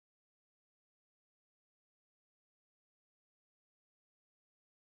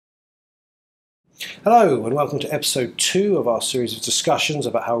Hello and welcome to episode 2 of our series of discussions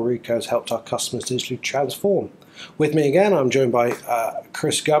about how Ricoh has helped our customers digitally transform. With me again, I'm joined by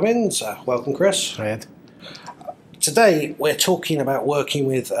Chris Gubbins. Welcome, Chris. Hi, Ed. Today we're talking about working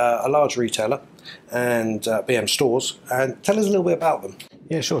with a large retailer and B&M Stores. And tell us a little bit about them.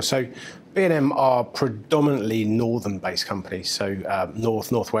 Yeah, sure. So B&M are predominantly northern-based companies, so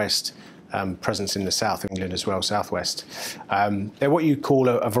northwest. Presence in the south of England as well, southwest. They're what you call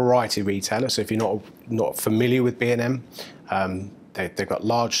a variety retailer. So if you're not familiar with B&M, they've got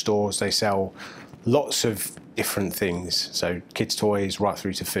large stores. They sell lots of different things, so kids' toys right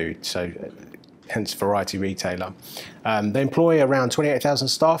through to food. So hence variety retailer. They employ around 28,000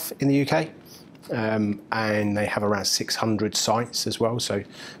 staff in the UK, and they have around 600 sites as well. So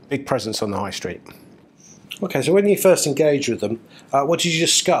big presence on the high street. Okay, so when you first engaged with them, what did you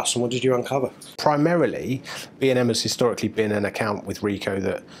discuss and what did you uncover? Primarily, B&M has historically been an account with Ricoh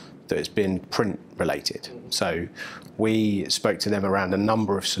that has been print related. So we spoke to them around a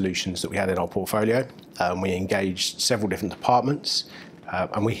number of solutions that we had in our portfolio. We engaged several different departments,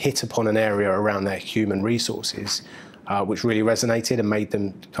 and we hit upon an area around their human resources which really resonated and made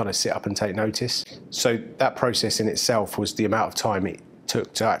them kind of sit up and take notice. So that process in itself was the amount of time it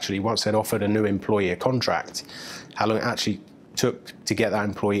took to actually, once they'd offered a new employee a contract, how long it actually took to get that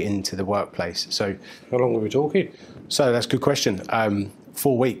employee into the workplace. So how long were we talking? So that's a good question.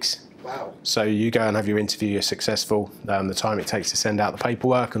 4 weeks. Wow. So you go and have your interview, you're successful. The time it takes to send out the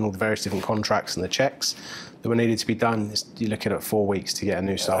paperwork and all the various different contracts and the checks that were needed to be done, you're looking at 4 weeks to get a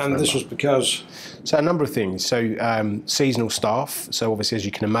new staff member. And this was because? So a number of things. So seasonal staff. So obviously, as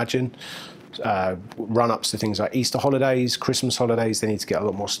you can imagine, run-ups to things like Easter holidays, Christmas holidays, they need to get a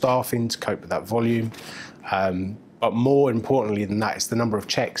lot more staff in to cope with that volume. But more importantly than that, it's the number of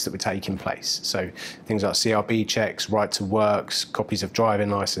checks that were taking place. So things like CRB checks, right to works, copies of driving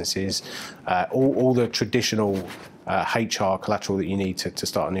licenses, all the traditional HR collateral that you need to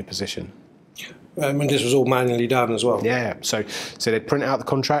start a new position. And this was all manually done as well? Yeah, so they'd print out the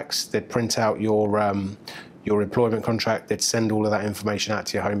contracts, they'd print out your employment contract, they'd send all of that information out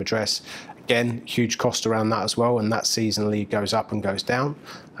to your home address. Again, huge cost around that as well, and that seasonally goes up and goes down.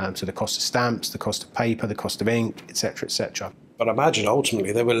 So the cost of stamps, the cost of paper, the cost of ink, etc., etc. But I imagine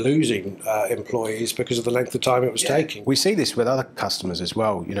ultimately they were losing employees because of the length of time it was taking. We see this with other customers as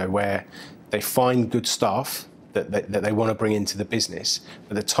well, where they find good staff that they want to bring into the business,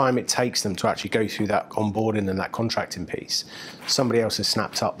 but the time it takes them to actually go through that onboarding and that contracting piece, somebody else has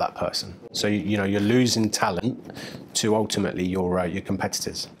snapped up that person. So you're losing talent to ultimately your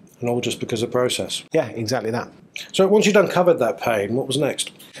competitors. And all just because of process. Yeah, exactly that. So once you'd uncovered that pain, what was next?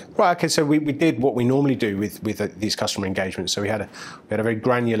 Right. Okay. So we did what we normally do with these customer engagements. So we had a very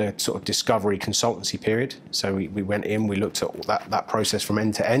granular sort of discovery consultancy period. So we went in, we looked at that process from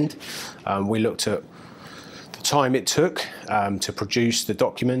end to end. We looked at the time it took to produce the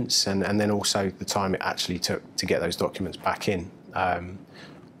documents, and then also the time it actually took to get those documents back in.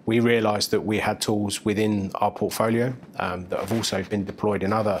 We realised that we had tools within our portfolio that have also been deployed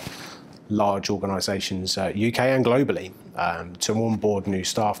in other large organisations, UK and globally, to onboard new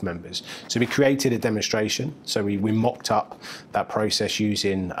staff members. So we created a demonstration. So we mocked up that process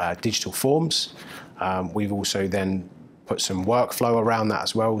using digital forms. We've also then put some workflow around that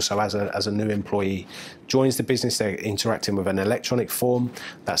as well. So as a new employee joins the business, they're interacting with an electronic form.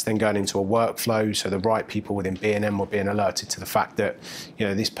 That's then going into a workflow. So the right people within B&M were being alerted to the fact that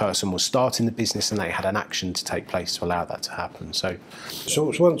this person was starting the business and they had an action to take place to allow that to happen. So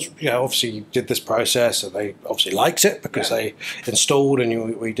once obviously you did this process, and they obviously liked it because they installed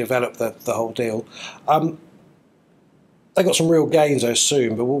and we developed the whole deal. They got some real gains, I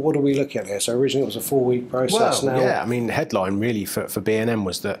assume, but what are we looking at here? So originally it was a 4-week process now? Yeah, I mean, the headline really for B&M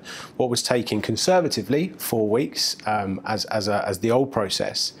was that what was taking conservatively 4 weeks as the old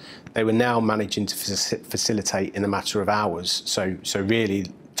process, they were now managing to facilitate in a matter of hours. So really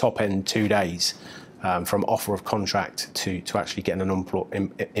top end 2 days from offer of contract to actually getting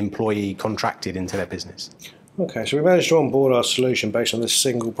an employee contracted into their business. Okay, so we managed to onboard our solution based on this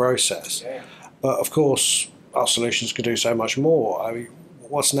single process. Yeah. But of course, our solutions could do so much more. I mean,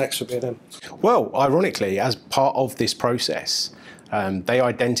 what's next for B&M? Well, ironically, as part of this process, they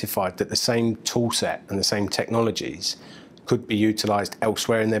identified that the same tool set and the same technologies could be utilised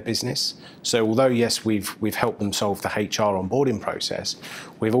elsewhere in their business. So although, yes, we've helped them solve the HR onboarding process,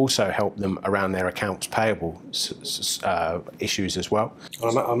 we've also helped them around their accounts payable issues as well.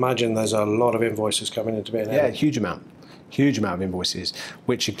 I imagine there's a lot of invoices coming into B&M. Yeah, a huge amount. huge amount of invoices,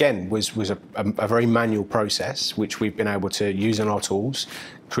 which again was a very manual process, which we've been able to use in our tools,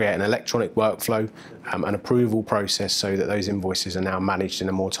 create an electronic workflow, an approval process so that those invoices are now managed in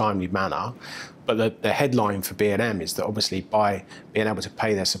a more timely manner. But the headline for B&M is that obviously by being able to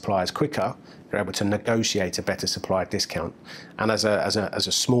pay their suppliers quicker, they're able to negotiate a better supplier discount. And as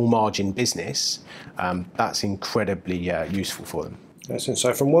a small margin business, that's incredibly useful for them. Yes, and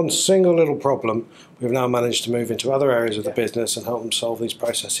so from one single little problem, we've now managed to move into other areas of the business and help them solve these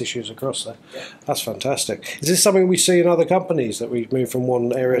process issues across there. That's fantastic. Is this something we see in other companies, that we move from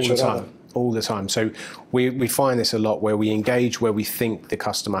one area to another? All the time. So we find this a lot, where we engage where we think the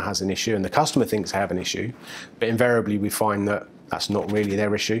customer has an issue and the customer thinks they have an issue, but invariably we find that that's not really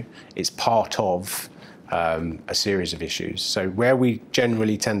their issue. It's part of a series of issues. So where we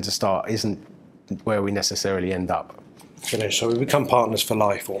generally tend to start isn't where we necessarily end up. Finish. So we become partners for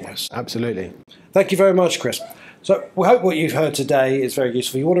life almost. Absolutely. Thank you very much, Chris. So we hope what you've heard today is very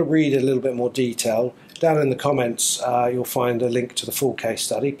useful. If you want to read a little bit more detail, down in the comments you'll find a link to the full case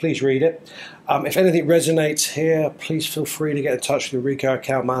study. Please read it. If anything resonates here, please feel free to get in touch with your Ricoh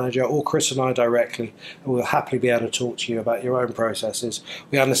account manager or Chris and I directly, and we'll happily be able to talk to you about your own processes.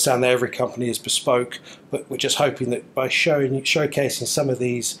 We understand that every company is bespoke, but we're just hoping that by showcasing some of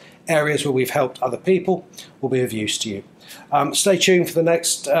these areas where we've helped other people will be of use to you. Stay tuned for the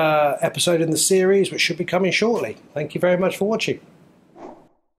next episode in the series, which should be coming shortly. Thank you very much for watching.